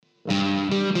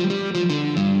Hello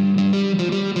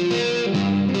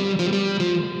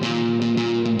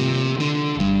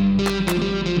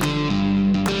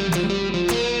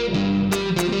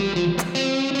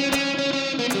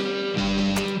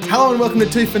and welcome to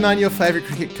 2 for 9, your favourite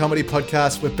cricket comedy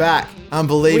podcast. We're back,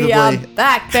 unbelievably. We are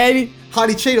back, baby.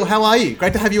 Heidi Cheadle, how are you?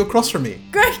 Great to have you across from me.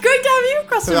 Great to have you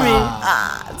across from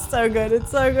me. It's so good.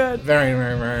 It's so good. Very,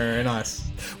 very, very nice.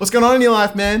 What's going on in your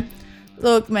life, man?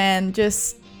 Look, man,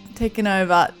 just taking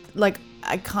over. Like,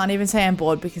 I can't even say I'm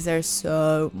bored because there's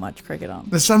so much cricket on.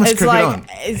 There's so much cricket on.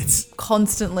 It's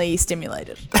constantly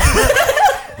stimulated.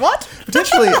 What?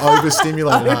 Potentially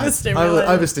overstimulated.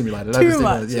 Overstimulated. Too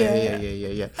much.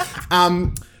 Yeah.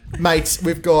 Mates,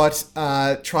 we've got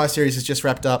Tri-Series has just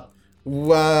wrapped up.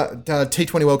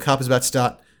 T20 World Cup is about to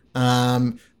start.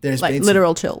 There's been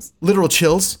literal chills. Literal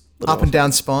chills up and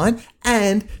down spine.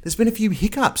 And there's been a few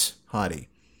hiccups, Heidi.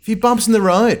 A few bumps in the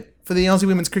road for the Aussie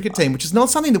women's cricket team, which is not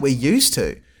something that we're used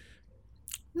to.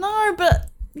 No, but,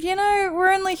 you know,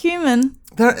 we're only human.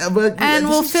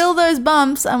 We'll fill those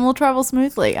bumps and we'll travel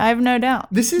smoothly. I have no doubt.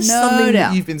 This is something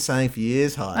that you've been saying for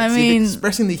years, Heidi. I mean, mean, you've been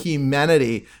expressing the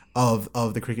humanity of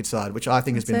the cricket side, which I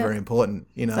think has been very important.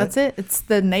 You know, that's it. It's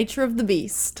the nature of the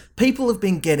beast. People have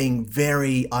been getting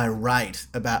very irate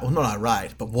about, well, not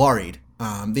irate, but worried.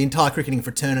 The entire cricketing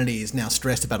fraternity is now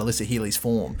stressed about Alyssa Healy's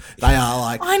form. They are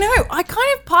like, I know.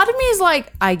 Part of me is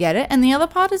like, I get it, and the other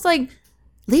part is like,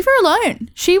 leave her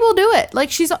alone. She will do it. Like,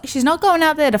 she's not going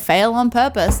out there to fail on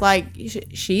purpose. Like,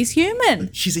 she's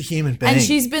human. She's a human being. And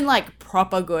she's been, like,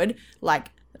 proper good,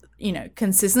 like, you know,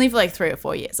 consistently for, like, 3 or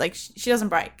 4 years. Like, she doesn't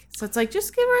break. So it's like,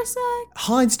 just give her a sec.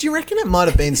 Hines, do you reckon it might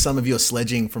have been some of your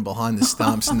sledging from behind the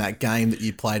stumps in that game that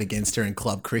you played against her in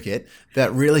club cricket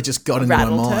that really just got into her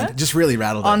mind? Her? Just really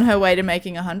rattled her. On her way to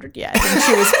making 100, yeah. I think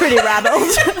she was pretty rattled.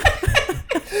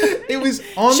 It was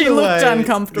on she the way. looked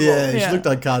uncomfortable. Yeah, she looked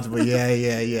uncomfortable. Yeah.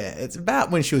 It's about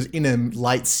when she was in her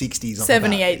late 60s.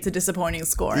 78's a disappointing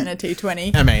score in a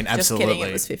T20. I mean, absolutely. Just kidding,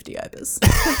 it was 50 overs.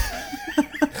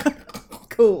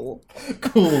 Cool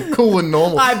and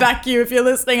normal. I back you. If you're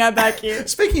listening, I back you.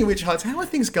 Speaking of which, Hutz, how are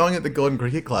things going at the Gordon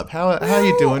Cricket Club? How are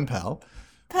you doing, pal?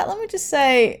 Pat, let me just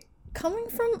say, coming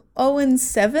from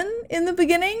 0-7 in the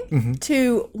beginning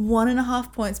to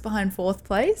 1.5 points behind 4th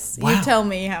place, you tell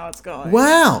me how it's going.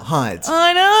 Wow, Hides.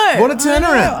 I know. What a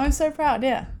turnaround. I'm so proud,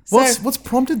 yeah. What's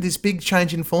prompted this big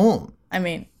change in form? I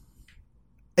mean...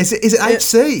 Is it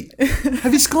HC?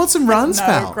 Have you scored some runs,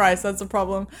 pal? No, Christ, that's a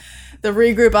problem. The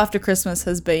regroup after Christmas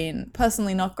has been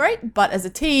personally not great, but as a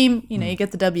team, you know, you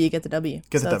get the W, Get the W.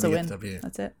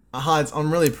 That's it. Hides,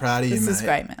 I'm really proud of you, mate. This is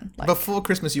great, man. Like, before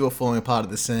Christmas, you were falling apart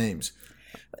at the seams.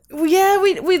 Yeah,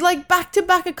 we like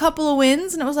back-to-back a couple of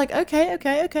wins, and it was like, okay,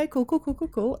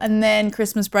 cool. And then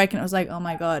Christmas break, and it was like, oh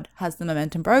my God, has the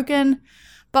momentum broken?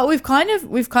 But we've kind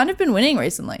of been winning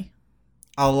recently.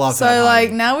 I love that. So,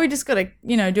 like, now we just got to,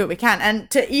 you know, do what we can. And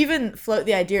to even float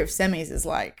the idea of semis is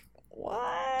like, what?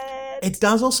 It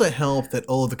does also help that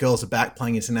all of the girls are back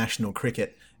playing international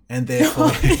cricket, and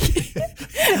therefore...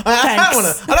 I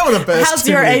don't want to burst. How's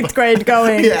your 8th grade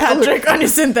going, Patrick, on your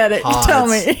synthetic? Tell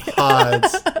me.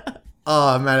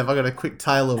 Oh, man, have I got a quick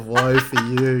tale of woe for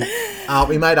you.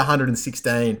 We made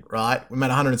 116, right? We made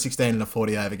 116 in a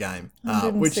 40-over game.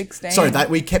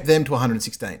 116? We kept them to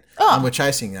 116. Oh. And we're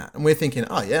chasing that. And we're thinking,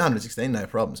 116, no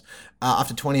problems.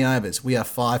 After 20 overs, we are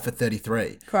 5 for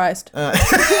 33. Christ.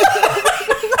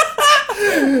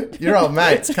 Your old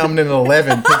mate's coming in at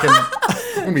 11 thinking,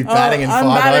 I'm going to be batting in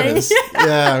 5 overs.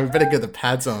 Yeah, we better get the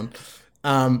pads on.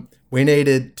 We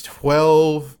needed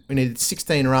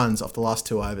 16 runs off the last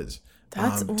 2 overs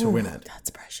to win it. That's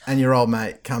pressure. And your old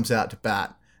mate comes out to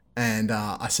bat. And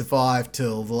I survived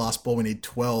till the last ball. We need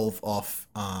 12 off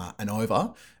an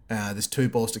over. There's 2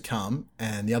 balls to come.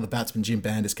 And the other batsman, Jim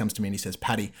Bandis, comes to me and he says,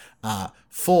 Paddy,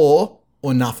 4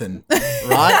 or nothing,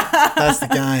 right? That's the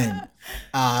game.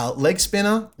 Leg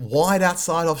spinner, wide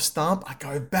outside off stump. I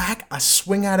go back, I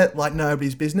swing at it like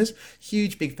nobody's business.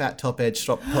 Huge, big, fat top edge,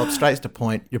 top straight to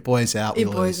point. Your boy's out.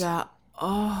 Your boy's out.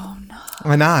 Oh, no.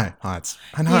 I know, Heights.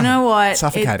 I know. You know what? It's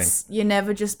suffocating. You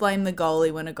never just blame the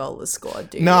goalie when a goal is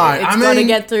scored, do you? No, It's got to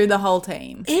get through the whole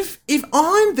team. If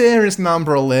I'm there as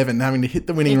number 11 having to hit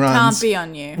the winning runs... It can't be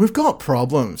on you. We've got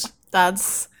problems.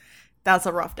 That's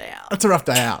a rough day out. That's a rough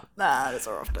day out. That is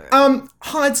a rough day out.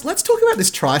 Heights, let's talk about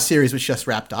this Tri-Series which just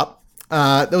wrapped up.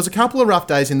 There was a couple of rough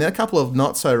days in there, a couple of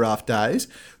not so rough days.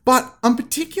 But I'm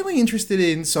particularly interested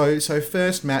in, so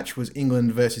first match was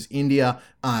England versus India.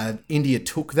 India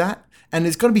took that. And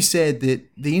it's got to be said that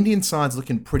the Indian side's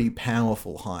looking pretty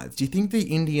powerful, Hides. Do you think the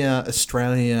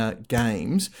India-Australia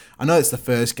games, I know it's the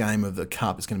first game of the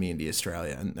Cup, it's going to be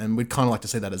India-Australia, and we'd kind of like to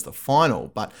see that as the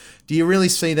final, but do you really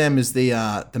see them as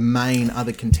the main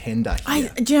other contender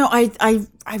here?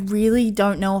 I really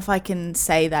don't know if I can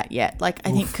say that yet. Like,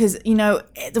 I think because,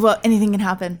 anything can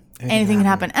happen. Anything can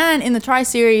happen. And in the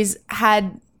Tri-Series,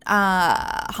 had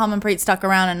Harmanpreet stuck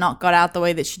around and not got out the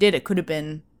way that she did, it could have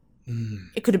been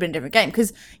a different game.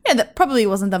 Because, that probably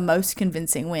wasn't the most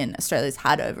convincing win Australia's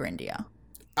had over India.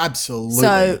 Absolutely.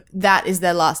 So that is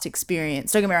their last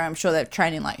experience. Don't get me wrong, I'm sure they're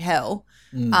training like hell.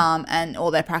 And all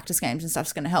their practice games and stuff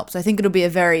is going to help. So I think it'll be a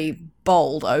very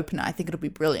bold opener. I think it'll be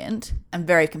brilliant and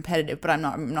very competitive, but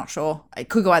I'm not sure. It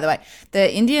could go either way.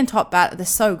 The Indian top bat, they're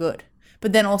so good.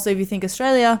 But then also if you think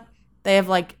Australia, they have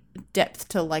like depth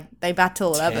till like they bat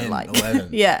till 11. 11.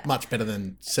 Yeah. Much better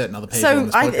than certain other people so on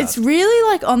this podcast. it's really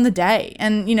like on the day.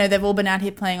 And, they've all been out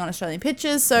here playing on Australian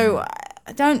pitches. So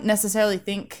I don't necessarily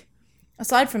think,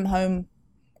 aside from home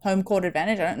court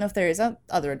advantage, I don't know if there is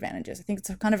other advantages. I think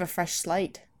it's kind of a fresh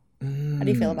slate. How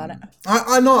do you feel about it?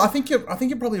 I know. I think you're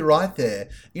probably right there.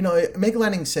 Meg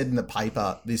Lanning said in the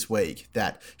paper this week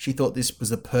that she thought this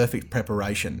was the perfect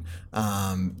preparation.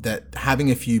 That having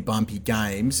a few bumpy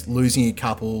games, losing a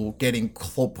couple, getting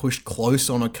pushed close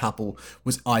on a couple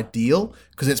was ideal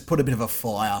because it's put a bit of a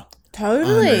fire.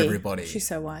 Totally. Under everybody. She's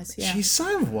so wise, yeah. She's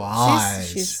so wise.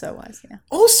 She's so wise, yeah.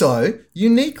 Also,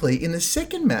 uniquely, in the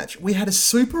second match, we had a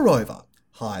super over,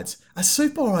 Hides. A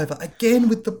super over, again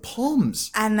with the Poms.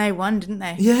 And they won, didn't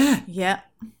they? Yeah. Yep.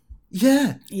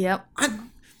 Yeah. Yep.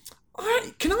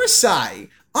 Can I say,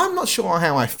 I'm not sure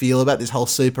how I feel about this whole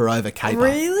super over caper.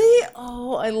 Really?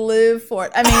 Oh, I live for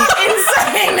it. I mean,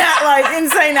 in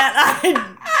saying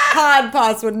that, hard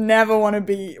pass would never want to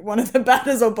be one of the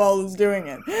batters or bowlers doing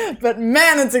it. But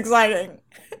man, it's exciting.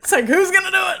 It's like, who's going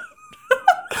to do it?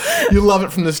 You love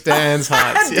it from the stands,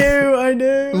 Hides. I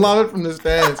do. Love it from the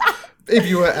stands. If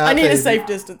you were out I need there, a safe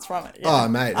distance from it. Yeah. Oh,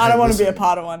 mate. I don't want to be a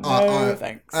part of one. No,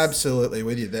 thanks. Absolutely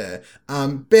with you there.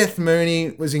 Beth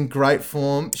Mooney was in great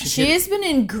form. She has been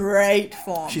in great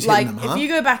form. She's like, hitting them, huh? if you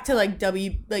go back to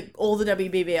all the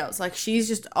WBBLs, like she's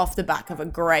just off the back of a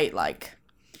great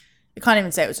you can't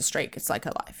even say it was a streak. It's like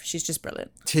her life. She's just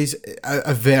brilliant. She's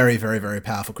a very, very, very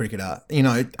powerful cricketer. She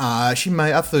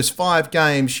made, after those 5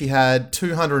 games, she had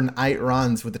 208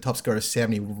 runs with the top score of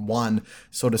 71.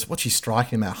 What's she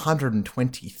striking about?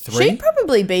 123? She'd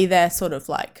probably be their sort of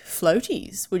like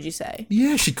floaties, would you say?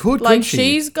 Yeah, she could. Like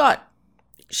couldn't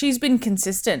she's been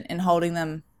consistent in holding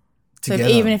them. Together. So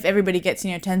even if everybody gets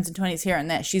 10s and 20s here and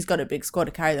there, she's got a big score to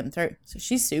carry them through. So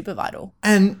she's super vital.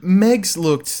 And Meg's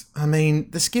the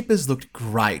skippers looked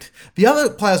great. The other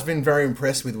player I've been very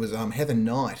impressed with was Heather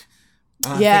Knight.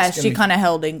 She kind of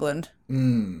held England.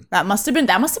 That must have been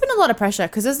a lot of pressure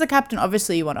because as the captain,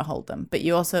 obviously you want to hold them, but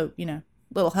you also,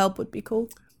 little help would be cool.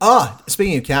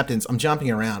 Speaking of captains, I'm jumping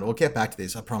around. We'll get back to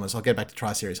this, I promise. I'll get back to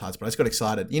Tri-Series Hides, but I just got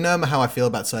excited. You know how I feel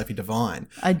about Sophie Devine.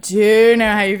 I do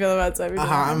know how you feel about Sophie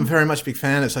Devine. I'm very much a big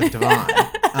fan of Sophie Devine.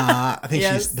 I think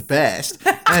she's the best.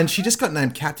 And she just got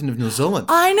named captain of New Zealand.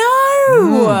 I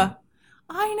know.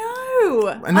 I know.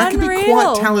 And that can be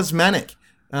quite talismanic.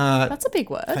 That's a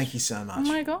big word. Thank you so much. Oh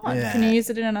my God. Yeah. Can you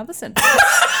use it in another sentence?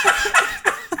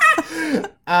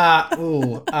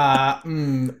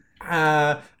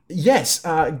 Yes,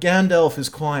 Gandalf is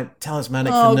quite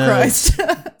talismanic for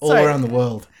nerds all around the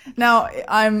world. Now,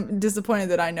 I'm disappointed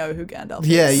that I know who Gandalf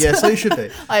is. Yeah, so you should be.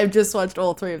 I have just watched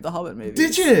all 3 of the Hobbit movies.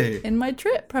 Did you? In my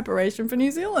trip preparation for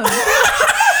New Zealand.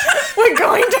 We're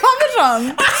going to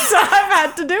Hobbiton, so I've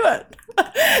had to do it.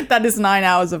 That is 9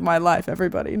 hours of my life,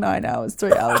 everybody. 9 hours,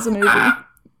 3 hours a movie.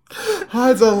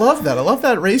 Hides, I love that. I love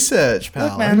that research, pal.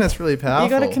 Look, man, I think that's really powerful. You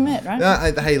got to commit,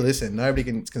 right? Hey, listen, nobody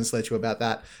can sledge you about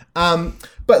that.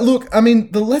 But look, I mean,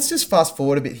 let's just fast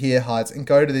forward a bit here, Hides, and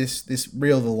go to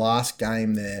the last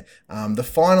game there. The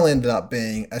final ended up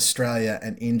being Australia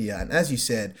and India, and as you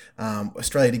said,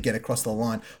 Australia did get across the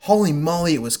line. Holy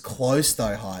moly, it was close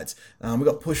though, Hides. We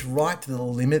got pushed right to the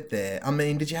limit there. I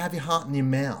mean, did you have your heart in your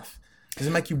mouth? Does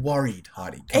it make you worried,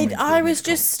 Heidi?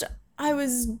 I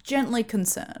was gently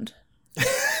concerned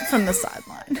from the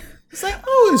sideline. It's like,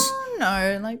 okay.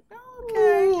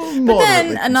 But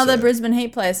then another Brisbane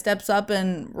Heat player steps up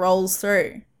and rolls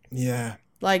through. Yeah.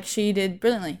 Like she did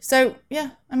brilliantly. So,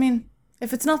 yeah, I mean,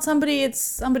 if it's not somebody, it's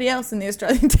somebody else in the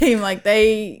Australian team. Like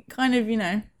they kind of,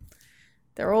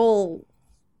 they're all...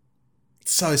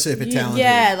 So super talented.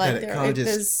 Yeah, like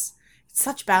there's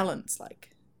such balance, like...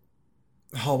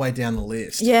 the whole way down the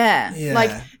list. Yeah. Yeah.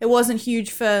 Like, it wasn't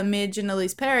huge for Midge and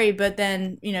Elise Perry, but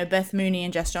then, Beth Mooney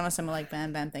and Jess Jonathan were like,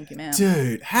 bam, bam, thank you, ma'am.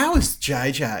 Dude, how is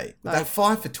JJ with that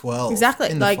 5 for 12 Exactly,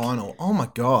 in the final? Oh my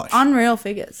gosh. Unreal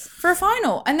figures for a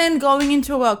final. And then going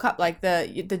into a World Cup, like,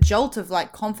 the jolt of,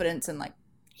 like, confidence and, like,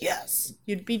 yes,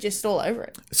 you'd be just all over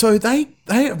it. So they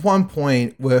at one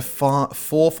point were 4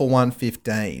 for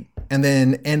 115 and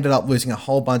then ended up losing a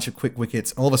whole bunch of quick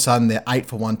wickets. All of a sudden, they're 8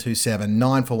 for 127,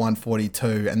 9 for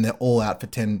 142, and they're all out for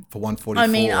 10 for 144. I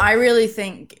mean, I really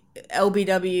think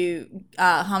LBW,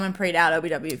 Harmanpreet out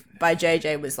LBW by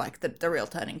JJ was like the real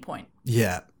turning point.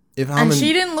 Yeah. And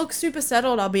she didn't look super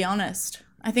settled, I'll be honest.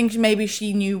 I think maybe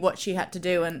she knew what she had to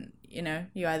do and,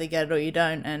 you either get it or you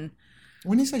don't. And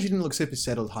when you say she didn't look super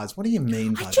settled, Hides, what do you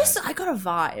mean by that? I got a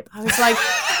vibe. I was like,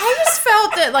 I just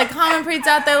felt that, like, Harmanpreet's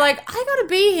out there, like, I gotta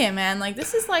be here, man. Like,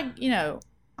 this is like,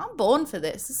 I'm born for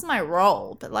this. This is my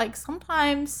role. But, like,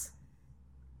 sometimes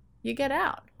you get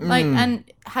out. Like, and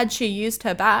had she used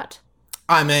her bat,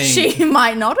 I mean, she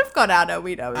might not have got out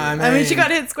LBW. I mean, she got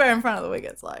hit square in front of the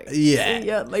wickets. Like, yeah. See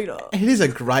ya later. It is a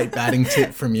great batting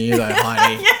tip from you, though,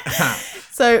 Heidi.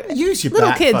 So, use your little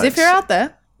bat, kids, folks. if you're out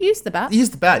there, use the bat. Use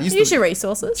the bat. Use your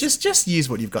resources. Just use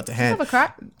what you've got to hand. Have a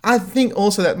crack. I think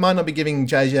also that might not be giving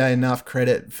JJ enough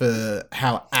credit for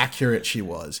how accurate she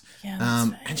was.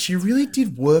 Yeah, and she really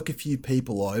did work a few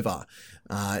people over.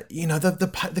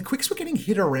 The quicks were getting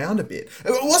hit around a bit.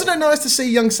 Wasn't it nice to see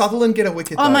young Sutherland get a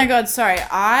wicket? Oh my God, sorry.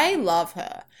 I love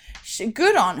her.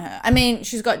 Good on her. I mean,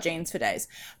 she's got jeans for days.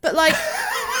 But, like,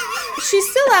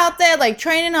 she's still out there, like,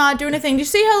 training hard, doing a thing. Did you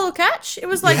see her little catch? It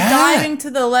was, like, diving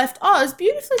to the left. Oh, it was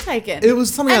beautifully taken. It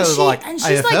was something out of, like, and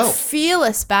she's, AFL. like,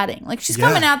 fearless batting. Like, she's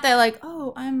coming out there like,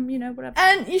 oh, I'm, whatever.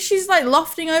 And she's, like,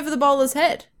 lofting over the bowler's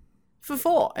head for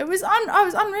 4. It was, I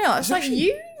was unreal. It's like,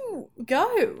 you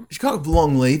go. She's got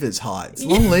long levers, Hides.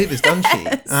 Long levers, doesn't she?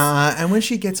 And when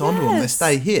she gets onto them, they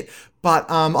stay hit. But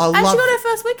I love... And she got her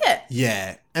first wicket.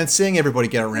 Yeah. And seeing everybody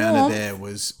get around her there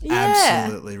was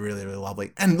absolutely really, really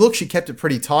lovely. And look, she kept it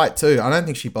pretty tight too. I don't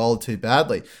think she bowled too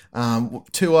badly.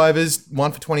 2 overs,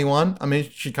 1 for 21. I mean,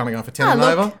 she'd kind of go for 10 and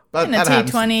over. But in a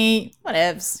T20,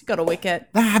 whatevs. Got a wicket.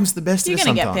 That happens to the best of us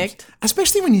sometimes. You're going to get picked.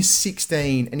 Especially when you're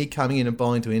 16 and you're coming in and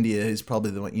bowling to India, who's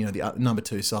probably the number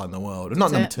 2 side in the world. Or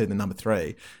not number 2, the number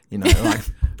 3. Like...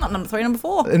 Not number 3, number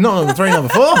 4. Not number 3, number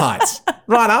 4 Heights.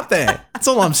 Right up there. That's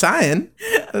all I'm saying.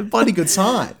 A bloody good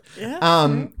side.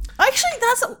 Yeah. Actually,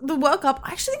 that's the World Cup.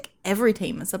 I actually think every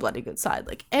team is a bloody good side.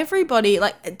 Like, everybody,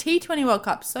 like, a T20 World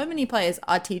Cup, so many players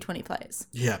are T20 players.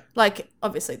 Yeah. Like,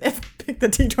 obviously, they've picked the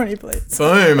T20 players.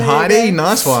 Boom, Heidi.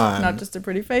 Nice one. Not just a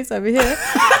pretty face over here.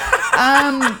 But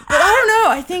I don't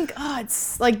know. I think,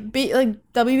 it's like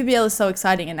WBBL is so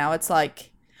exciting, and now it's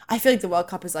like, I feel like the World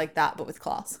Cup is like that, but with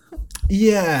class.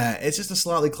 Yeah, it's just a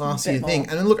slightly classier thing.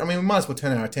 And then look, I mean, we might as well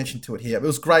turn our attention to it here. It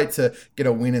was great to get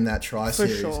a win in that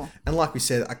tri-series. Sure. And like we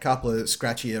said, a couple of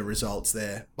scratchier results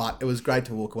there, but it was great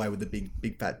to walk away with a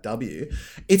big fat W.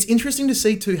 It's interesting to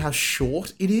see too how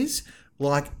short it is.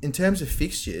 Like, in terms of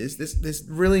fixtures, there's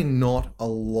really not a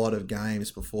lot of games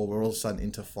before we're all of a sudden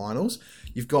into finals.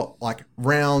 You've got, like,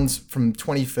 rounds from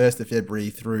 21st of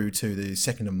February through to the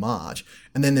 2nd of March.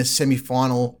 And then there's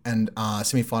semi-final and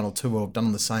semi-final 2 are done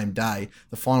on the same day.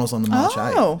 The final's on the March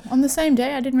 8th. Oh, on the same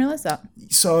day? I didn't realise that.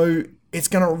 So it's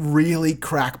going to really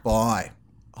crack by,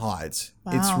 Hides.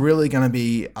 Wow. It's really going to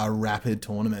be a rapid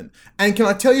tournament. And can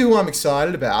I tell you who I'm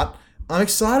excited about? I'm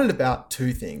excited about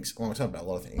 2 things. Well, I'm excited about a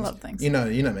lot of things. A lot of things. You know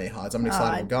me, Hides. I'm an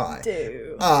excitable guy. I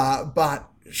do. But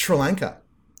Sri Lanka.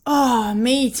 Oh,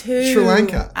 me too. Sri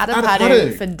Lanka.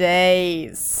 Adapadu for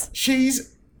days.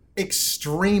 She's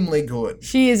extremely good.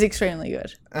 She is extremely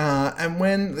good. And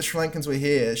when the Sri Lankans were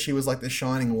here, she was like the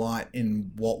shining light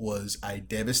in what was a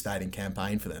devastating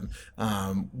campaign for them.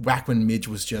 Back when Midge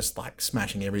was just like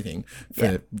smashing everything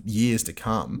for years to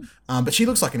come. But she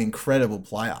looks like an incredible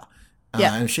player.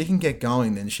 And if she can get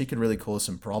going, then she could really cause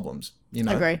some problems.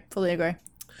 Fully agree.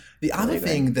 The other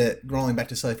thing that, rolling back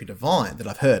to Sophie Devine, that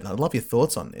I've heard, and I'd love your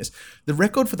thoughts on this, the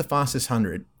record for the fastest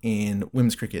 100 in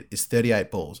women's cricket is 38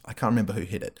 balls. I can't remember who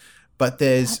hit it. But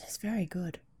That's very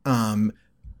good.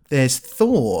 There's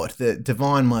thought that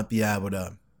Devine might be able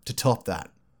to top that,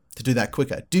 to do that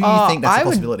quicker. Do you think that's a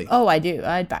possibility? I do.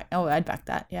 I'd back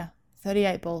that, yeah.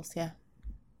 38 balls, yeah.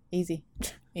 Easy.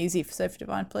 Easy for Sophie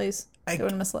Devine, please.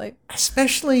 Doing my sleep.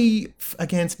 Especially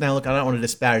against, now look, I don't want to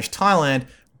disparage Thailand,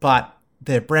 but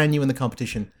they're brand new in the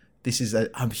competition. This is a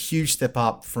huge step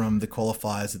up from the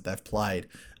qualifiers that they've played.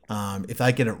 If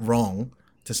they get it wrong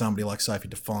to somebody like Sophie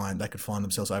Devine, they could find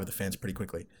themselves over the fence pretty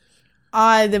quickly.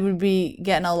 They would be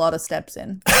getting a lot of steps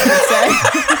in, I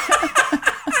would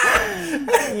say.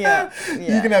 Yeah.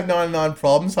 You can have 99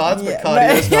 problems, Hides, but Yeah,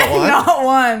 cardio's not one. Not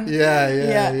one.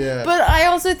 Yeah. But I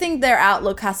also think their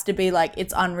outlook has to be like,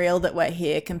 it's unreal that we're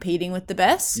here competing with the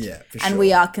best. Yeah, for And sure.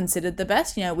 we are considered the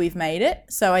best. You know, we've made it.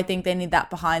 So I think they need that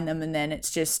behind them. And then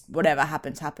it's just whatever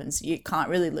happens. You can't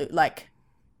really lose. Like,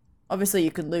 obviously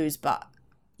you could lose, but,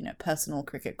 you know, personal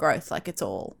cricket growth, like it's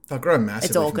all They'll grow massively.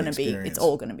 it's all from the going to be experience. it's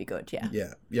all going to be good. Yeah.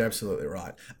 Yeah, you're absolutely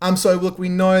right. So look, we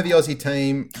know the Aussie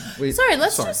team. Sorry,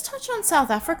 let's just touch on South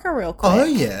Africa real quick. Oh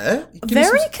yeah, Give me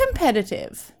Very some-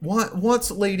 competitive. What's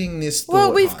leading this? Well,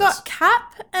 thought, we've Hides? got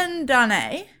Cap and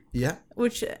Dane, Yeah.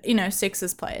 which, you know,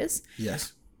 Sixers players.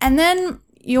 Yes. And then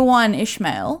Yawan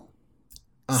Ishmael,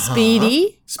 Uh-huh.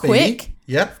 Speedy, quick,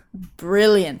 Yep.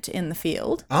 brilliant in the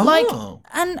field. Oh.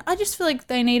 And I just feel like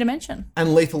they need a mention.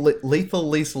 And lethal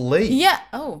Lisa Lee. Yeah.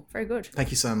 Oh, very good.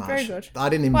 Thank you so much. Very good. I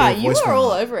didn't even Wow, do a you voice are for all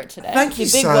that. over it today. Thank you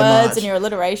Your big so words much. and your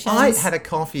alliterations. I had a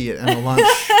coffee and a lunch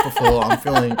before. I'm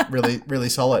feeling really, really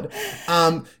solid.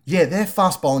 Yeah, their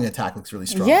fast bowling attack looks really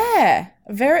strong. Yeah.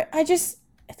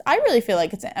 I really feel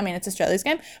like it's Australia's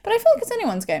game, but I feel like it's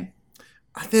anyone's game.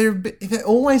 They're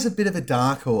always a bit of a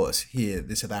dark horse here,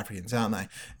 the South Africans, aren't they?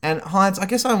 And Hides, I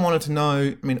guess I wanted to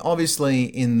know, I mean, obviously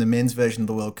in the men's version of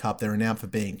the World Cup, they're renowned for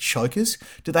being chokers.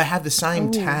 Do they have the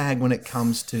same tag when it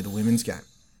comes to the women's game?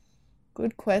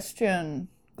 Good question.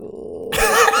 Good.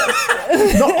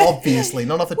 Not obviously,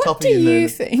 not off the top What do of your you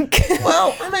nose. think?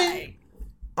 Well, I mean,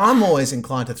 I'm always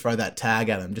inclined to throw that tag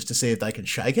at them just to see if they can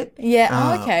shake it. Yeah,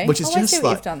 oh, okay. Which is Oh, I just see what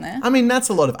like, you've done there. I mean, that's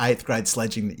a lot of 8th grade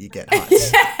sledging that you get,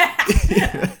 Hides.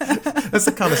 That's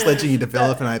the kind of sledging you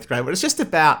develop in 8th grade, but it's just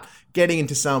about getting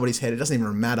into somebody's head. It doesn't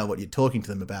even matter what you're talking to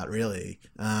them about, really.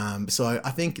 So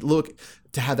I think, look,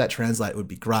 to have that translate would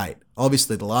be great.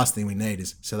 Obviously, the last thing we need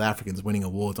is South Africans winning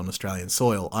awards on Australian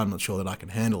soil. I'm not sure that I can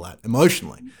handle that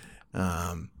emotionally.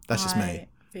 That's just me. I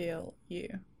feel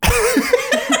you.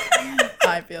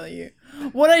 I feel you.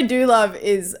 What I do love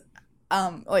is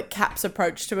like Cap's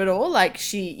approach to it all. Like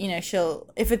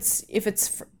she'll if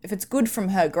it's good from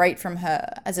her, great from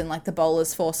her, as in like the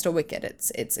bowler's forced a wicket,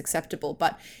 it's acceptable.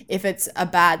 But if it's a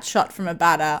bad shot from a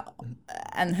batter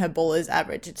and her ball is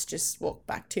average, it's just walk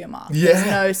back to your mark.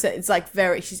 Yeah. It's like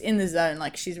she's in the zone,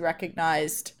 like she's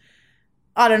recognized,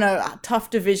 I don't know, a tough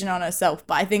division on herself.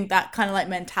 But I think that kind of like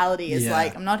mentality is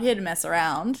like, I'm not here to mess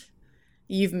around.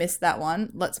 You've missed that one.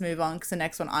 Let's move on because the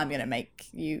next one I'm going to make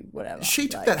you whatever. She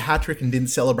took that hat trick and didn't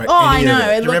celebrate Oh, any I know. of it. Do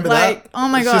It you looked remember like, that? oh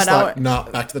my It's God. just like, no,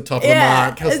 back to the top of the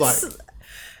mark. I was like,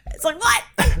 it's like, what?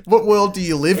 what world do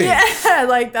you live in? Yeah,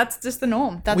 like that's just the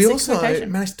norm. That's We the also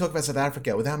expectation. managed to talk about South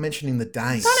Africa without mentioning the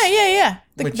Danes. Oh, no, yeah.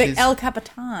 Which The is- El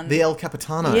Capitan. The El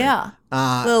Capitano. Yeah.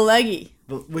 Little leggy.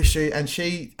 She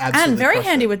absolutely And very crushed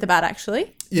handy it. with the bat,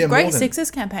 actually. Yeah, more Great than-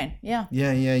 Sixers campaign. Yeah.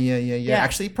 Yeah.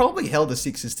 Actually, probably held the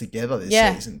Sixers together this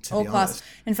season, to all be class. honest.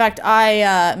 In fact,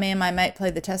 me and my mate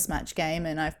played the test match game,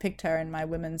 and I've picked her in my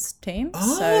women's team.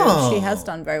 Oh. So she has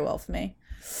done very well for me.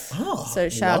 Oh, So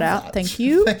shout love out. that. Thank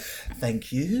you.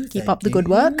 Thank you. Keep up the good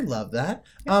work. Love that.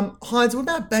 Hides, what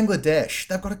about Bangladesh?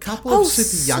 They've got a couple of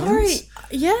super youngins.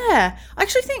 Yeah. I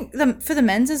actually think for the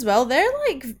men's as well, they're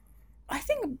like, I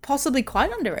think possibly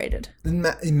quite underrated.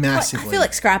 Massively. I feel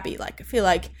like scrappy. Like I feel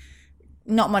like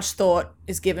not much thought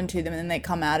is given to them, and then they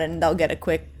come out and they'll get a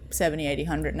quick 70, 80,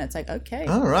 100, and it's like, okay.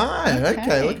 All right.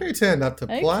 Okay. Look who turned up to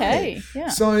play. Okay, yeah.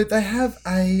 So they have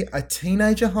a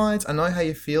teenager, Hides. I know how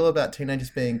you feel about teenagers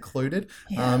being included.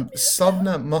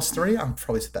 Sobna Mostari, I'm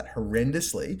probably said that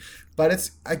horrendously. But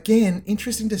it's, again,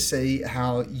 interesting to see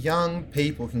how young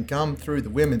people can come through the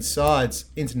women's sides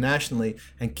internationally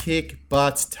and kick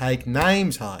butts, take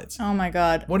names, Hides. Oh my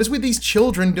God. What is with these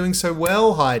children doing so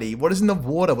well, Heidi? What is in the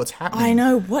water? What's happening? I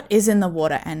know what is in the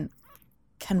water, and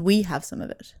can we have some of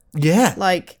it? Yeah.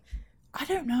 Like, I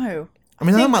don't know. I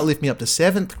mean, that might lift me up to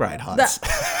 7th grade, Heights.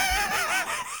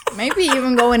 Maybe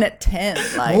even going at 10.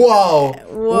 Like,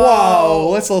 Whoa.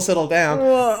 Let's all settle down.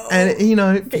 Whoa. And, you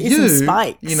know, for Get you some you,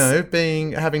 spikes. you know,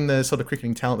 having the sort of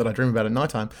cricketing talent that I dream about at night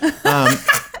time,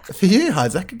 for you,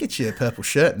 Heids, that could get you a purple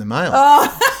shirt in the mail.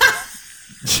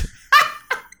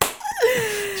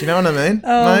 Do you know what I mean?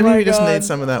 Oh Maybe my we just God. need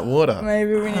some of that water.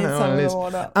 Maybe we need I don't know some what of it the is.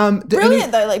 water.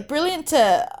 Brilliant though, like brilliant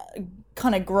to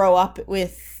kind of grow up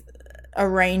with a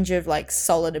range of like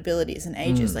solid abilities and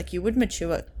ages. Like you would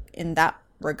mature in that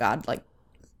regard, like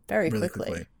very Really quickly.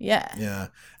 quickly. Yeah. Yeah.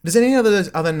 Does any of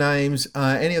those other names,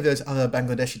 any of those other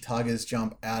Bangladeshi Tigers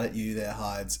jump out at you there,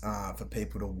 Hides, for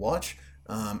people to watch?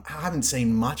 I haven't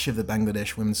seen much of the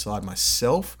Bangladesh women's side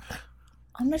myself.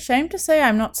 I'm ashamed to say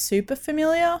I'm not super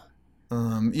familiar.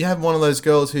 You have one of those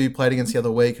girls who played against the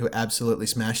other week who absolutely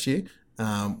smashed you,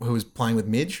 who was playing with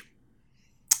Midge.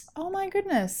 Oh my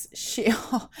goodness.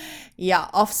 Yeah,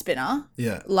 off spinner.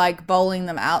 Yeah. Like bowling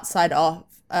them outside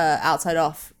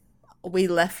off. We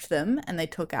left them and they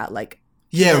took out like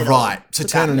Yeah, middle, right. So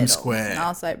took out turning them middle. square. And I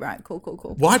was like, right, cool.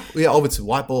 White, yeah, oh, it's a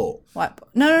white ball. White ball.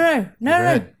 No.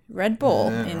 Red. Red ball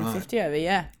Yeah, in right. 50 over,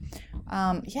 yeah.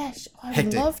 I would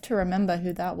Hectic. love to remember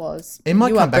who that was. It might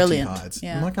You come are back brilliant. to you, Hides.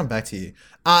 Yeah. It might come back to you.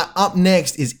 Up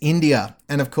next is India.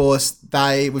 And, of course,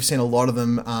 we've seen a lot of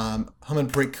them.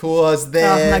 Harmanpreet Kaur's Oh,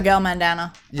 there. my girl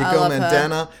Mandana. Your I girl love her.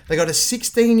 Mandana. They got a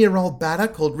 16-year-old batter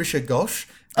called Risha Ghosh.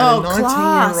 And Oh, a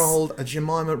class. 19-year-old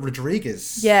Jemima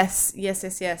Rodriguez. Yes.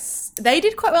 They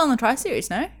did quite well in the Tri-Series,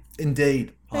 no?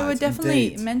 Indeed. They were Hides,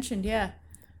 definitely indeed. mentioned, yeah.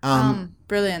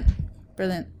 Brilliant.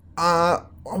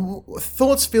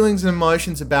 Thoughts, feelings, and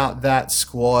emotions about that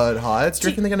squad, Hides? Do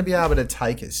you reckon they're going to be able to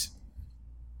take us?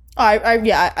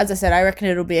 As I said, I reckon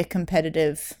it'll be a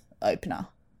competitive opener.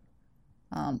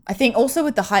 I think also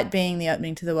with the height being the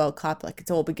opening to the World Cup, like it's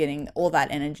all beginning, all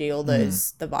that energy, all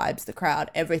those, the vibes, the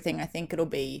crowd, everything. I think it'll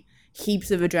be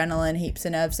heaps of adrenaline, heaps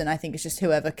of nerves, and I think it's just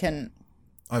whoever can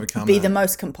Overcome be that. the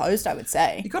most composed, I would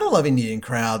say. You got to love Indian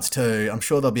crowds too. I'm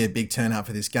sure there'll be a big turnout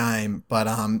for this game, but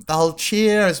they'll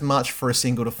cheer as much for a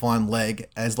single to find leg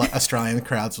as like Australian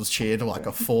crowds will cheer to like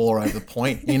a 4 over the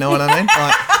point. You know what I mean?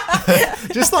 Like,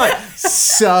 just like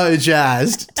so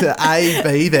jazzed to A,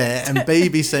 be there, and B,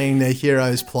 be seeing their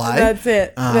heroes play. That's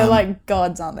it. They're like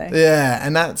gods, aren't they? Yeah,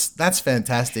 and that's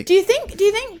fantastic. Do you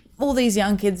think all these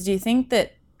young kids, do you think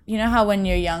that, you know how when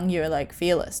you're young you're like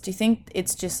fearless? Do you think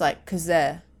it's just like because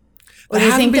they're, or do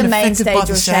you haven't think the been main affected by stage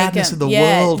the will shake sadness them? of the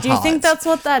Yeah. world, Do you think Hides. that's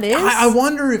what that is? I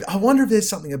wonder if there's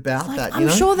something about that. I'm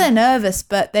sure they're nervous,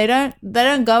 but they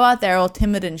don't go out there all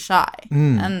timid and shy.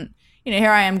 And you know,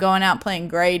 here I am going out playing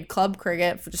grade club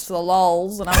cricket for the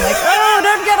lols, and I'm like, oh,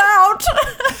 don't get out.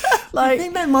 I Like,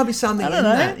 think there might be something in don't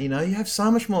know. that. You know, you have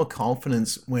so much more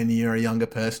confidence when you're a younger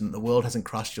person that the world hasn't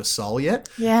crushed your soul yet.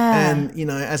 Yeah. And, you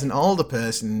know, as an older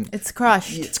person, it's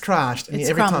crushed. it's crushed. And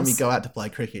It's every time crumbs. you go out to play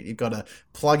cricket, you've got to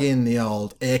plug in the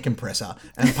old air compressor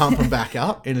and pump them back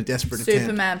up in a desperate attempt.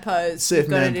 Superman pose. You've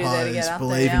gotta Superman do that to get pose, out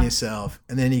believe there, in yourself.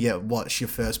 And then you get, watch your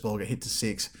first ball get hit to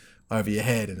 6 over your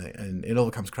head and it all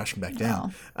comes crashing back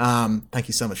down. Thank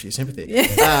you so much for your sympathy.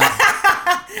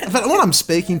 But what I'm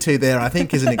speaking to there, I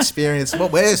think, is an experience.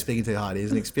 What we're speaking to, Heidi,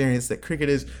 is an experience that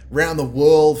cricketers around the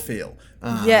world feel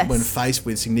Yes. when faced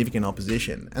with significant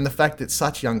opposition. And the fact that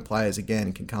such young players,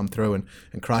 again, can come through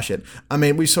and crush it. I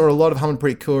mean, we saw a lot of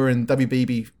Harmanpreet Kaur in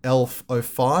WBBL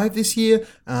 05 this year.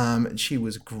 And she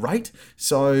was great.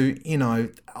 So, you know,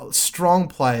 strong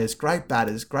players, great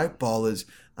batters, great bowlers.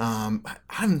 I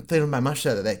haven't thought about much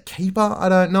about their keeper. I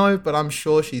don't know, but I'm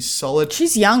sure she's solid.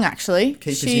 She's young, actually.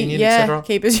 Keepers Union, et cetera.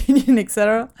 Keepers Union,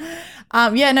 etc.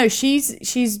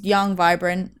 She's young,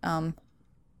 vibrant.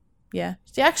 Yeah,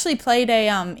 she actually played a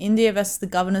India versus the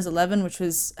Governors 11, which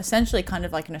was essentially kind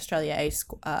of like an Australia A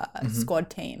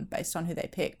squad team based on who they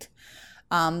picked.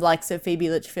 Like so Phoebe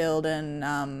Litchfield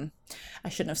and I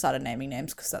shouldn't have started naming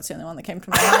names because that's the only one that came to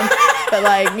my mind. But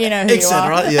like, you know who you are.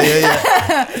 Right?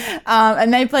 Yeah.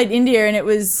 And they played India, and it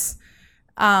was,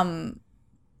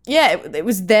 it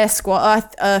was their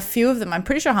squad. A few of them, I'm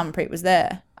pretty sure Harmanpreet was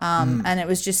there. And it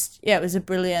was just, it was a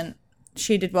brilliant.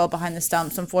 She did well behind the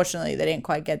stumps. Unfortunately, they didn't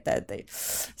quite get there.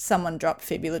 Someone dropped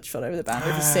Phoebe Litchfield over the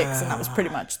boundary for 6, and that was pretty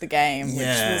much the game, which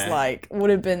was like, would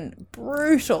have been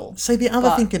brutal. See, the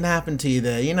other thing can happen to you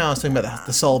there. You know, I was talking about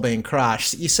the soul being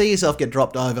crushed. You see yourself get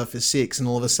dropped over for 6, and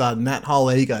all of a sudden, that whole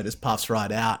ego just puffs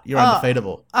right out. You're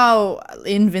undefeatable. Oh,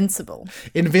 invincible.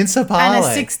 Invincible. And a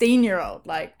 16-year-old,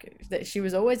 like, she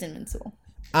was always invincible.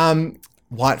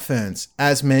 White Ferns,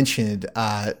 as mentioned,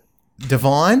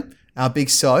 Divine, our big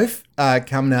Soph,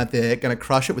 coming out there, going to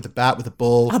crush it with the bat, with the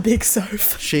ball. Our big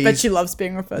Soph. She's- But she loves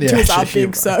being referred to as our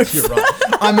big Soph. You're right.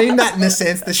 I mean that in the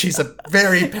sense that she's a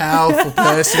very powerful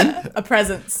person. A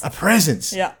presence. A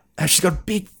presence. Yeah. And she's got a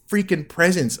big freaking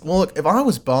presence. Well, look, if I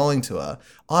was bowling to her,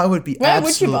 I would be Where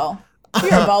would you bowl? If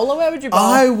you're a bowler, where would you bowl?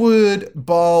 I would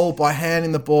bowl by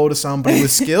handing the ball to somebody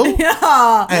with skill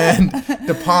and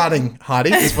departing,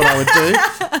 Heidi, is what I would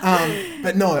do.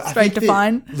 But no, I think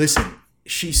Divine. Listen,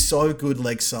 she's so good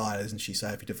leg side, isn't she,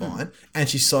 Sophie Divine? And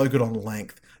she's so good on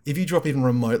length. If you drop even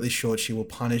remotely short, she will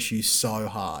punish you so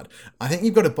hard. I think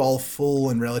you've got to bowl full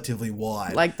and relatively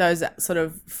wide. Like those sort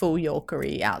of full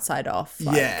Yorkery outside off.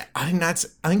 Like, Yeah, I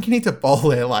think you need to bowl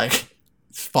there like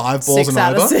 5 balls 6 and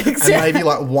out of over, 6, and yeah. maybe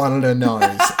like 1 at her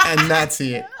nose, and that's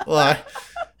it. Like,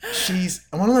 she's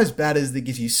one of those batters that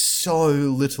gives you so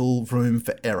little room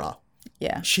for error.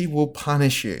 Yeah. she will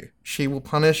punish you. She will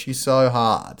punish you so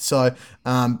hard. So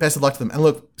best of luck to them. And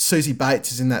look, Susie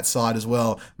Bates is in that side as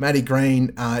well. Maddie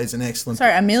Green is an excellent.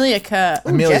 Sorry, Amelia Kerr. Ooh,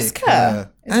 Amelia Jess Kerr.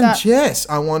 Is And that- Jess.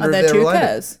 I wonder Are if there they're two related.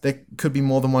 Kerrs? There could be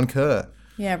more than one Kerr.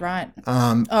 Yeah, right.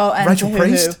 Um, and Rachel Tahuhu.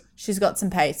 Priest. She's got some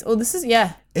pace. Oh, this is,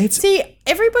 yeah. It's See,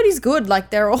 everybody's good.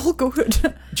 Like, they're all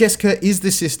good. Jessica is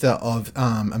the sister of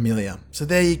Amelia. So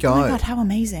there you go. Oh my God, how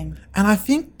amazing. And I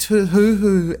think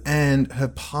Tahuhu and her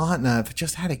partner have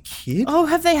just had a kid. Oh,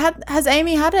 has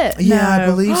Amy had it? Yeah, I No.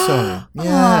 believe so.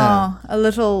 Yeah. Oh, a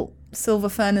little silver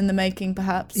fern in the making,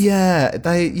 perhaps. Yeah,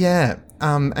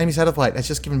 Amy Satterthwaite has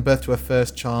just given birth to her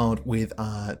first child with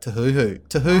Tahuhu.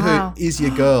 Tahuhu Wow. is your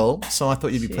girl, so I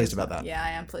thought you'd be pleased about that. Yeah, I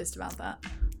am pleased about that.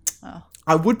 Oh.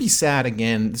 I would be sad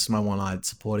again. This is my one-eyed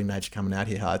supporting nature coming out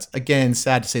here, Hearts. Again,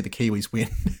 sad to see the Kiwis win.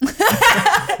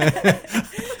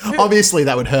 Obviously,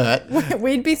 that would hurt.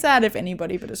 We'd be sad if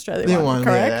anybody but Australia The won, one,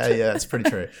 correct? yeah, that's pretty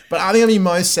true. But I think I'd be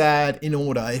most sad in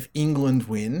order if England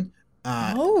win.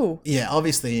 Yeah,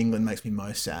 obviously England makes me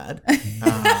most sad.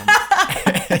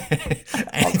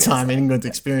 Anytime England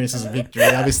experiences a victory,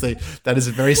 obviously that is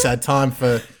a very sad time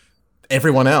for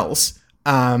everyone else.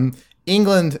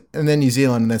 England and then New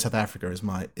Zealand and then South Africa is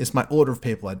my order of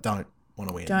people I don't want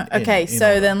to win. Okay, in so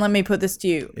order. then let me put this to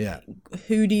you. Yeah.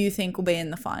 Who do you think will be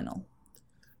in the final?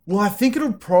 Well, I think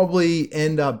it'll probably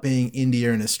end up being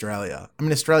India and Australia. I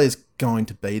mean, Australia's going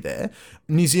to be there.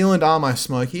 New Zealand are my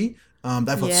smoky. They've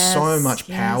got so much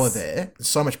power there,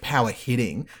 so much power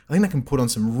hitting. I think they can put on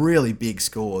some really big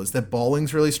scores. Their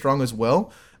bowling's really strong as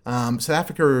well. South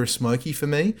Africa are a smoky for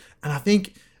me. And I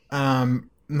think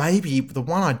maybe the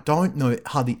one I don't know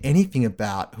hardly anything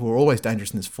about, who are always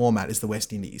dangerous in this format, is the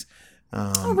West Indies.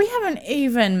 We haven't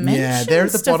even mentioned they're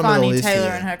at the bottom of the Stefani list Taylor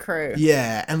here. and her crew.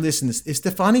 Yeah, and listen, if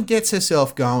Stefani gets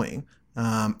herself going,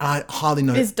 I hardly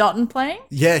know. Is Dotton playing?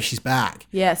 Yeah, she's back.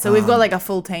 Yeah, so we've got like a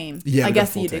full team. yeah, I we've got a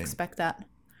guess full you'd team. expect that.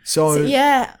 So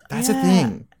Yeah, that's a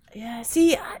thing. Yeah,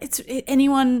 see, it's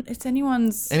anyone's.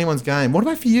 Anyone's game. What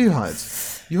about for you,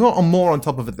 Hides? You're more on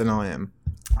top of it than I am.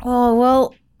 Oh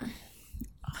well,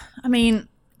 I mean,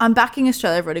 I'm backing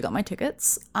Australia. I've already got my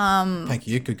tickets. Thank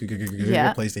you. Good. Yeah.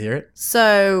 We're pleased to hear it.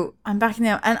 So I'm backing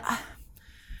them, and I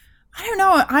don't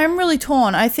know. I'm really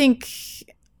torn. I think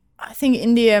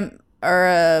India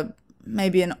are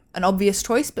maybe an obvious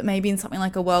choice, but maybe in something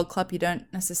like a World Cup, you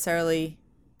don't necessarily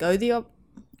go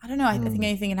I don't know. I think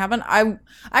anything can happen. I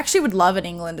actually would love an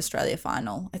England-Australia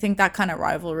final. I think that kind of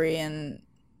rivalry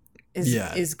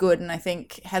is good, and I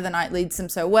think Heather Knight leads them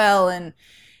so well. And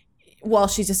while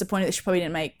she's disappointed that she probably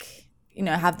didn't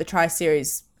have the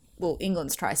tri-series, well,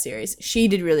 England's tri-series, she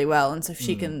did really well, and so if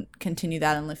she can continue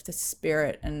that and lift the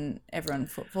spirit and everyone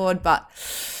forward, but.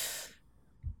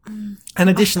 And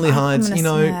additionally, Hides,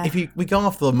 gonna- if we go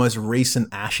off the most recent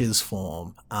Ashes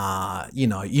form,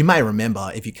 you may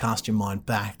remember if you cast your mind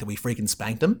back that we freaking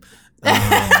spanked them.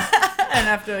 I don't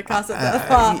have to cast it that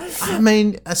far. I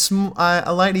mean,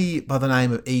 a lady by the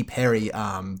name of E. Perry,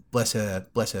 bless her.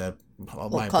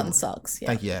 Well, cotton socks. Yeah.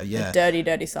 Thank you. Yeah. The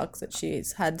dirty socks that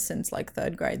she's had since like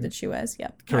third grade that she wears.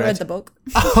 Yep. I Correct. read the book.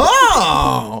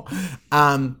 Oh,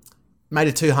 made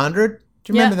it 200.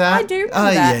 Do you remember that? I do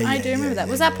remember that. Yeah, I do remember that.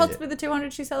 Was yeah, that possibly the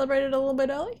 200 she celebrated a little bit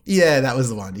early? Yeah, that was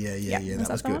the one. Yeah, Was that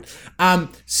was that good.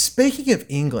 Speaking of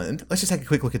England, let's just take a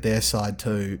quick look at their side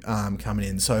too, coming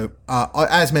in. So,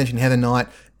 as mentioned, Heather Knight,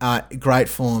 great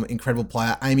form, incredible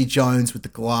player. Amy Jones with the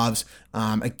gloves,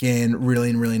 again,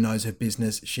 really knows her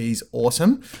business. She's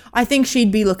awesome. I think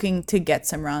she'd be looking to get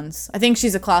some runs. I think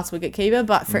she's a class wicket keeper,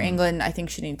 but for England, I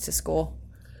think she needs to score.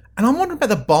 And I'm wondering about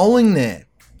the bowling there.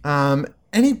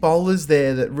 Any bowlers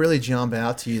there that really jump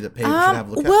out to you that people should have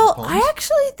a look at? Well, for I Ponds?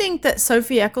 actually think that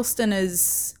Sophie Eccleston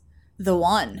is the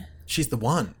one. She's the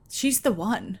one. She's the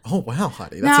one. Oh wow,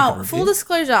 Heidi, that's a Now, good full review.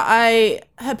 disclosure,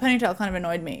 her ponytail kind of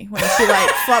annoyed me when she like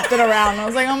flopped it around. I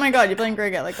was like, oh my God, you're playing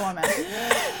cricket. Like, come on, man.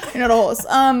 You're not a horse.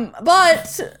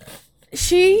 But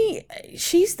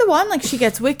she's the one. Like, she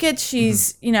gets wickets.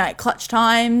 She's, at clutch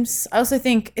times. I also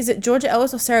think, is it Georgia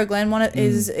Ellis or Sarah Glenn?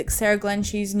 Is Sarah Glenn,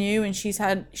 she's new and she was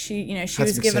given a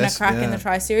success, crack in yeah. the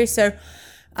tri-series. So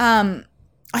I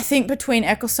think between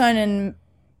Ecclestone and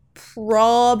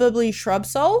probably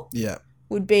Shrubsole Yeah.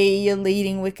 would be your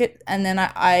leading wicket, and then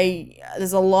I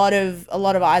there's a lot of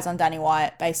eyes on Danny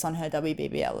Wyatt based on her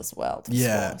WBBL as well. to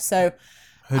Yeah. score. So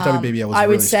Her WBBL was I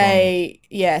would really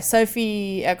say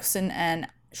Sophie Eccleston and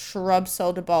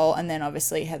Shrubsole to bowl, and then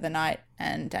obviously Heather Knight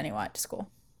and Danny Wyatt to score.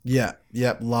 strong.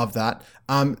 Yeah, love that.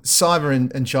 Cyber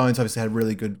and Jones obviously had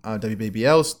really good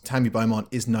WBBLs. Tammy Beaumont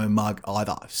is no mug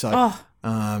either. So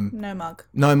No mug.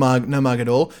 No mug at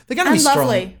all. They're going to be And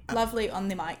strong. lovely on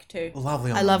the mic too.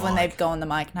 Lovely on I the love when mic. they go on the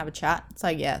mic and have a chat. It's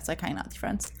like hanging out with your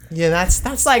friends. Yeah, that's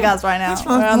It's like us right now. That's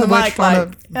We're on the we're mic, trying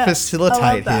like, to yeah, facilitate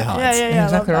I love that. here, Heights. Yeah, I love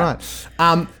exactly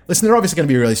that. right. Listen, they're obviously going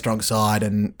to be a really strong side,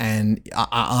 and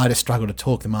I just struggle to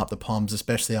talk them up the Poms,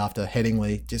 especially after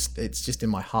Headingley. It's just in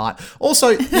my heart. Also,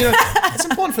 it's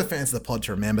important for the fans of the pod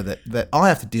to remember that I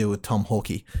have to deal with Tom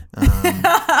Hawkey,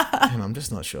 and I'm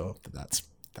just not sure that's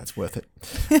worth it.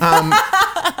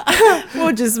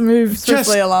 We'll just move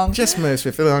swiftly along. Just move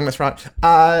swiftly along, that's right.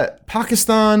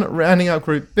 Pakistan, rounding up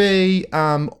Group B.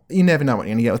 You never know what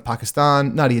you're going to get with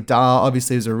Pakistan. Nadia Dar,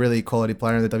 obviously, was a really quality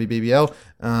player in the WBBL,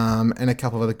 and a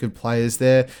couple of other good players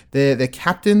there. Their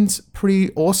captain's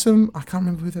pretty awesome. I can't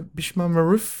remember who the Bishma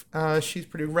Maroof. She's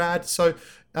pretty rad. So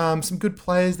some good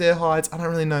players there, Hides. I don't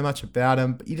really know much about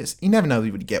them, but you never know what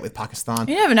you would get with Pakistan.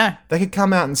 You never know. They could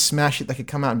come out and smash it. They could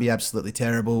come out and be absolutely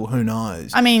terrible. Who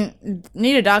knows? I mean,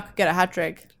 Nita Dar could get a hat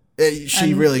trick.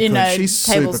 She And, really you could. know, She's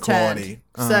super tables turned. quality.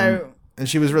 So, and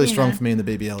she was really strong know. for me in the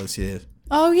BBL this year.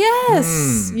 oh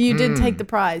yes, you did take the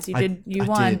prize. You I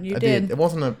won. You did. It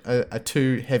wasn't a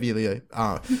too heavily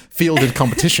fielded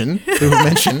competition, we will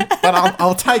mention, but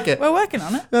I'll take it. We're working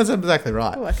on it. That's exactly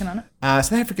right. We're working on it.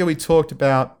 South Africa, we talked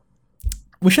about.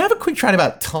 We should have a quick chat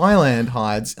about Thailand,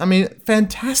 Hides. I mean,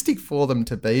 fantastic for them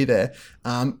to be there.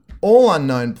 All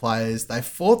unknown players. They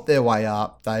fought their way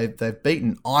up. They've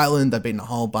beaten Ireland. They've beaten a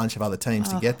whole bunch of other teams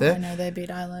to get there. I know they beat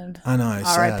Ireland. I know.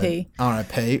 R.I.P.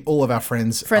 R.I.P. All of our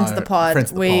friends. Friends of the pod. Friends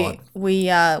of the pod.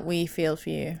 We feel for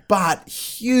you. But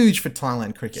huge for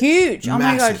Thailand cricket. Huge. Oh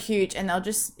my god, Massive. huge. And they'll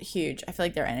just huge. I feel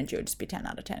like their energy would just be 10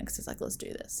 out of 10 because it's like, let's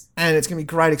do this. And it's going to be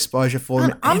great exposure for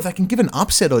them. And if they can give an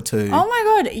upset or two. Oh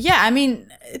my god. Yeah, I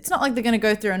mean, it's not like they're going to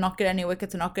go through and not get any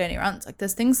wickets and not get any runs. Like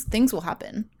there's things will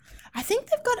happen. I think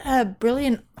they've got a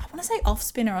brilliant, I want to say off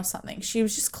spinner or something. She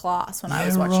was just class when I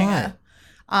was watching her.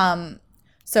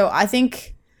 So I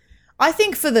think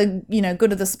for the,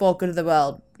 good of the sport, good of the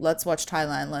world, let's watch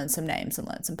Thailand, learn some names and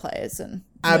learn some players and move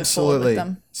forward with Absolutely.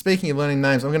 them. Speaking of learning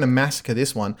names, I'm going to massacre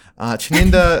this one.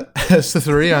 Chaninda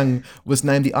Suthariang was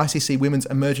named the ICC Women's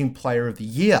Emerging Player of the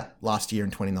Year last year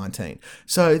in 2019.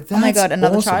 So that's Oh my god,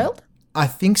 another awesome. child? I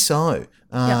think so.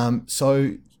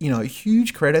 So,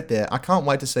 huge credit there. I can't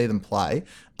wait to see them play.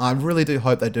 I really do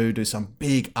hope they do some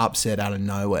big upset out of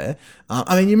nowhere.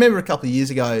 I mean, you remember a couple of years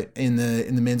ago in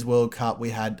the Men's World Cup, we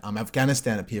had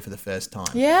Afghanistan appear for the first time.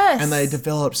 Yes. And they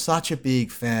developed such a big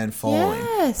fan following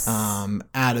Yes.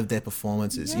 out of their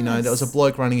performances. There was a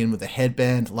bloke running in with a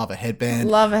headband. Love a headband.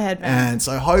 Love a headband. And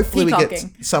so hopefully we Peacocking.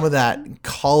 get some of that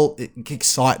cult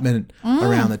excitement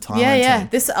around the Thailand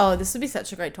team. This would be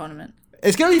such a great tournament.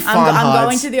 It's going to be fun, I'm going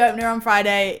Hides. to the opener on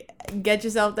Friday. Get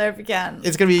yourself there if you can.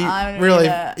 It's going to be I'm really,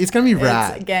 gonna- it's going to be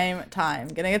rad. It's game time.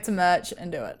 Gonna get some merch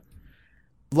and do it.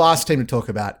 Last team to talk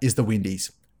about is the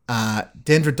Windies.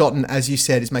 Dendra Dotton, as you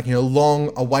said, is making a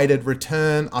long-awaited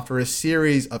return after a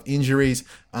series of injuries.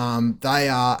 They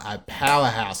are a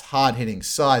powerhouse, hard-hitting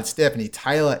side. Stephanie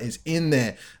Taylor is in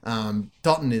there.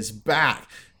 Dotton is back.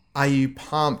 Are you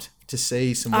pumped to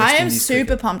see some West I am Indies super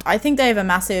cricket? pumped. I think they have a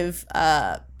massive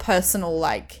personal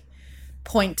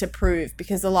point to prove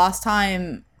because the last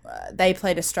time they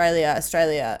played Australia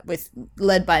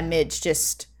led by Midge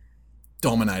just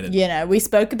Dominated. we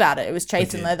spoke about it. It was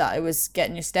chasing leather. It was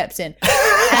getting your steps in.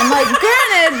 And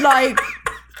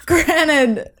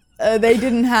granted, they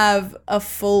didn't have a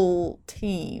full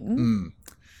team,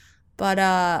 but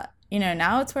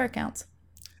now it's where it counts.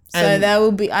 So And-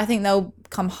 I think they'll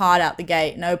come hard out the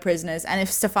gate, no prisoners. And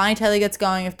if Stefani Taylor gets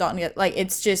going, if Dotton gets,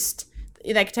 it's just,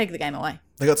 they could take the game away.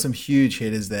 They got some huge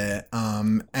hitters there.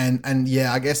 And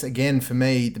yeah, I guess again for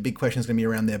me, the big question is going to be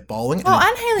around their bowling. Oh,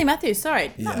 and Hayley Matthews.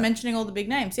 Sorry, not Yeah. mentioning all the big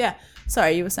names. Yeah,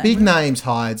 sorry, you were saying. Big names,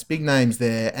 Hides, big names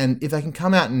there. And if they can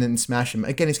come out and then smash them,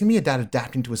 again, it's going to be about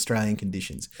adapting to Australian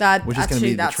conditions, which is going to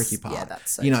be the tricky part. Yeah,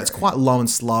 that's so It's true. quite low and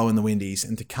slow in the Windies.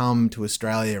 And to come to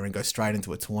Australia and go straight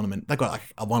into a tournament, they've got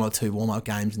a 1 or 2 warm-up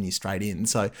games and you're straight in.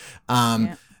 So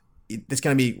it's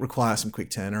going to require some quick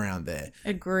turnaround there.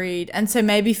 Agreed. And so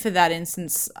maybe for that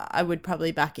instance, I would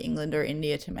probably back England or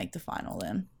India to make the final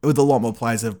then. With a lot more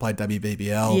players that have played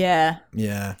WBBL. Yeah.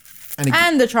 Yeah. And again,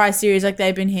 And the Tri-Series,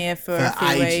 they've been here for a few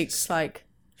ages. weeks.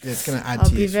 it's going to add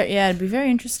It'd be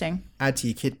very interesting. add to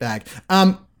your kit bag.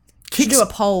 Should Kicks do a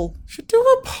poll. Should do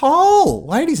a poll,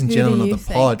 ladies and Who gentlemen do of you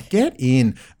the pod. Get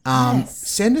in. Yes.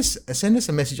 Send us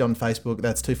a message on Facebook.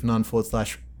 That's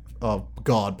 2for9 Oh,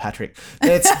 God, Patrick.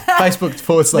 It's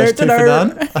Facebook.com/2 for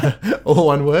none, all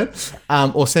one word.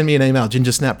 Or send me an email,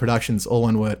 gingersnapproductions, all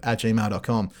one word,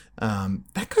 @gmail.com.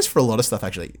 That goes for a lot of stuff,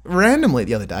 actually. Randomly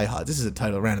the other day, Hyde, this is a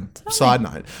total random side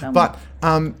note, but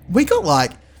we got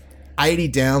like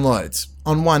 80 downloads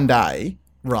on one day,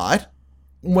 right?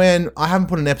 When I haven't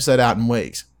put an episode out in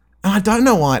weeks. And I don't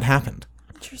know why it happened.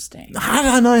 Interesting. I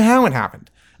don't know how it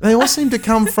happened. They all seem to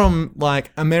come from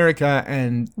like America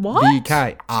and the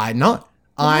UK. I know,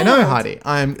 Heidi.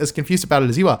 I'm as confused about it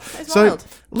as you are. So, wild.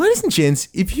 ladies and gents,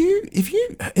 if this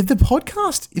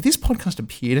podcast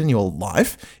appeared in your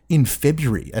life in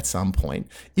February at some point,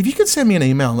 if you could send me an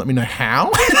email and let me know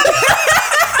how.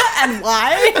 And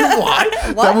why?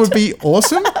 That would be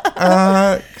awesome.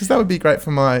 Because that would be great for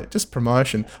my just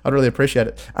promotion. I'd really appreciate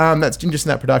it. That's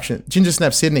Gingersnap Production.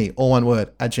 Gingersnap Sydney, all one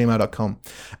word, @gmail.com.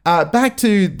 Back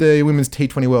to the Women's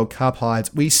T20 World Cup,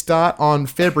 Hides. We start on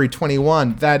February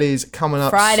 21. That is coming up.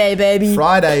 Friday, baby.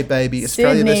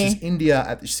 Australia versus India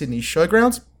at the Sydney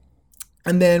Showgrounds.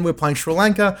 And then we're playing Sri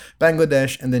Lanka,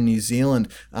 Bangladesh, and then New Zealand.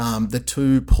 The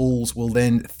two pools will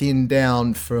then thin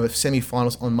down for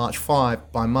semi-finals on March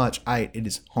 5. By March 8, it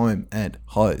is home and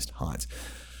hosed, Hides.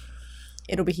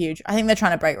 It'll be huge. I think they're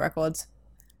trying to break records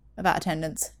about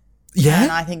attendance. Yeah?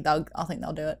 And I think they'll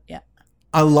do it. Yeah.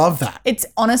 I love that. It's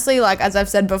honestly, like, as I've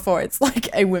said before, it's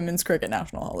like a women's cricket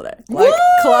national holiday. Like,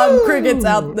 club cricket's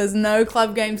out. There's no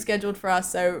club game scheduled for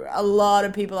us, so a lot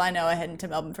of people I know are heading to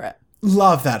Melbourne for it.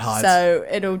 Love that, Hides. So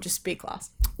it'll just be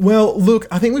class. Well, look,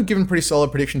 I think we've given pretty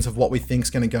solid predictions of what we think's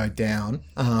going to go down.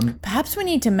 Perhaps we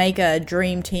need to make a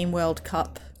Dream Team World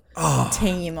Cup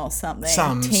team or something.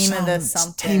 Team of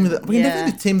the We can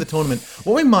definitely do team of the tournament.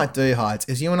 What we might do, Hides,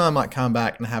 is you and I might come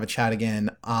back and have a chat again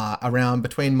around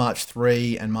between March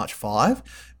 3 and March 5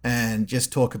 and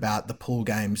just talk about the pool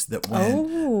games that went.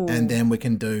 Oh. And then we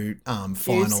can do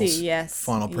finals. Juicy, yes.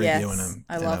 Final preview in them.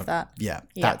 I love that. Yeah,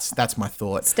 that's my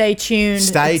thought. Stay tuned.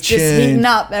 It's just heating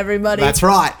up, everybody. That's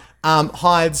right.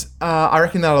 Hides, I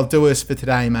reckon that'll do us for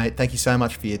today, mate. Thank you so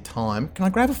much for your time. Can I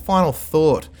grab a final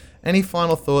thought? Any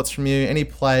final thoughts from you? Any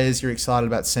players you're excited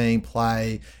about seeing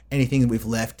play? Anything that we've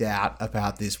left out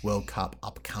about this World Cup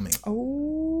upcoming?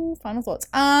 Oh, final thoughts.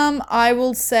 I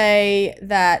will say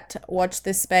that watch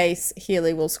this space.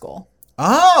 Healy will score.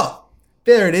 Oh,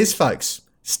 there it is, folks.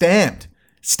 Stamped.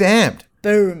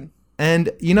 Boom. And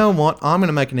you know what? I'm going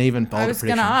to make an even bolder prediction.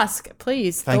 I was going to ask,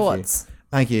 please, thoughts.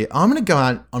 Thank you. I'm going to go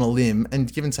out on a limb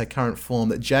and, given say current form,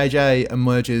 that JJ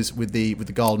emerges with the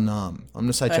golden arm. I'm going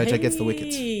to say JJ gets the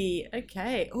wickets.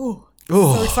 Okay. Ooh.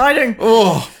 So exciting.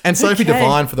 Oh, and Sophie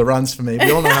Devine for the runs for me.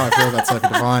 We all know how I feel about Sophie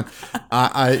Devine.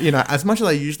 As much as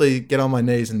I usually get on my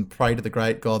knees and pray to the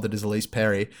great God that is Elise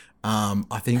Perry,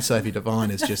 I think Sophie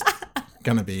Devine is just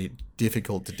going to be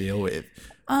difficult to deal with.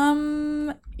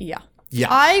 Yeah.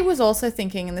 I was also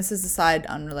thinking, and this is a side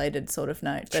unrelated sort of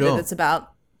note, but it's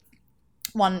about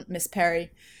one Miss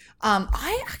Perry.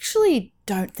 I actually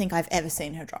don't think I've ever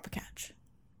seen her drop a catch.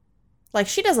 Like,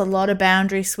 she does a lot of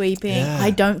boundary sweeping. Yeah.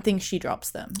 I don't think she drops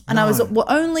them. And I was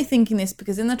only thinking this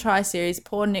because in the Tri Series,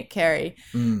 poor Nick Carey,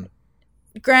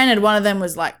 granted, one of them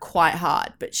was, like, quite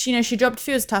hard. But, she dropped a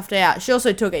few. It was a tough day out. She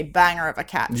also took a banger of a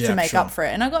catch to make up for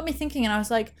it. And it got me thinking, and I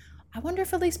was like, I wonder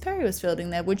if Elise Perry was fielding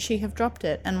there. Would she have dropped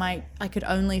it? And I could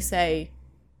only say,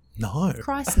 no.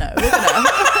 Christ, no.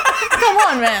 Come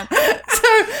on, man.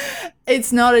 So,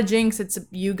 it's not a jinx. It's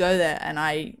you go there, and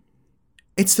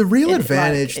It's the real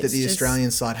advantage that the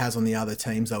Australian side has on the other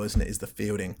teams, though, isn't it? Is the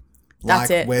fielding. That's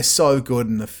it. We're so good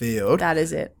in the field. That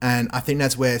is it. And I think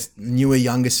that's where newer,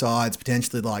 younger sides,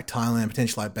 potentially like Thailand,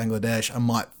 potentially like Bangladesh,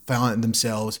 might find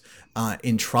themselves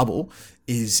in trouble.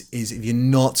 Is if you're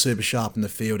not super sharp in the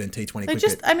field in T20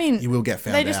 cricket, you will get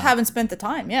found out. They just haven't spent the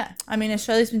time, yeah. I mean,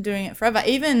 Australia's been doing it forever.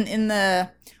 Even in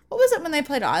what was it when they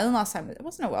played Ireland last time? It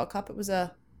wasn't a World Cup. It was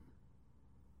a...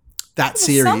 That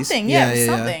series. Something,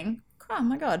 something. Oh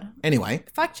my God. Anyway.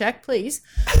 Fact check, please.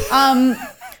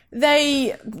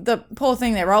 The poor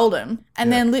thing, they rolled him.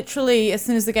 And then literally, as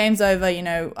soon as the game's over,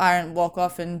 Ireland walk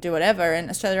off and do whatever. And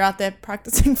Australia are out there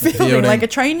practicing fielding like a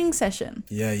training session.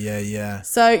 Yeah.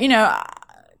 So,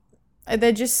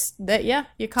 they're just, you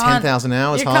can't. 10,000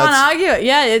 hours, You can't argue it.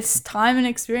 Yeah, it's time and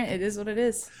experience. It is what it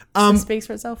is. It speaks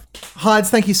for itself. Hides,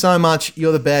 thank you so much.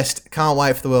 You're the best. Can't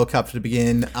wait for the World Cup to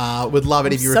begin. Would love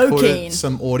it if you recorded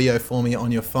some audio for me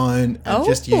on your phone. And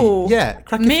crack your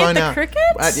phone out. Cricket?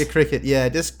 At your cricket, yeah.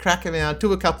 Just crack them out.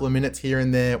 Do a couple of minutes here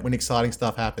and there when exciting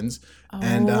stuff happens.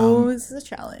 And this is a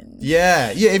challenge.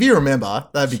 yeah, if you remember,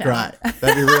 that'd be great.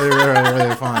 That'd be really, really,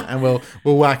 really fun. And we'll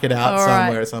whack it out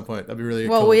somewhere at some point. That'd be really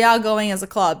cool. Well, we are going as a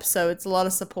club, so it's a lot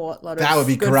of support. That would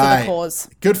be good great. for the cause.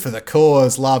 Good for the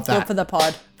cause. Love that. Good for the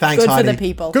pod. Thanks, Good Heidi. for the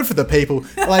people. Good for the people.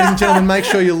 Ladies and gentlemen, make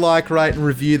sure you like, rate, and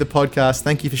review the podcast.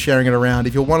 Thank you for sharing it around.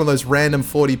 If you're one of those random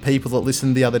 40 people that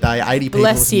listened the other day, 80 people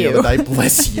Bless listened you. the other day,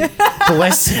 bless you.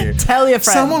 Bless you. Tell your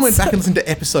friends. Someone went back and listened to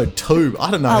episode 2. I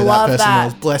don't know who that love person that.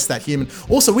 was. Bless that human.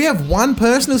 Also, we have one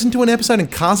person listen to an episode in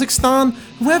Kazakhstan.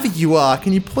 Whoever you are,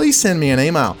 can you please send me an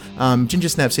email?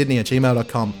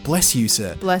 gingersnapsydney@gmail.com. Bless you,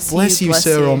 sir. Bless you, bless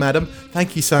sir you. or madam.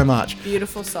 Thank you so much.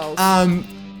 Beautiful souls.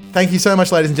 Thank you so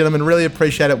much, ladies and gentlemen. Really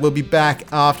appreciate it. We'll be back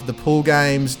after the pool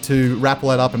games to wrap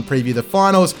all that up and preview the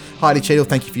finals. Heidi Cheadle,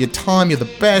 thank you for your time. You're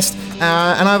the best. And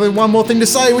I have one more thing to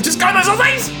say, which is go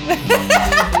Muslims!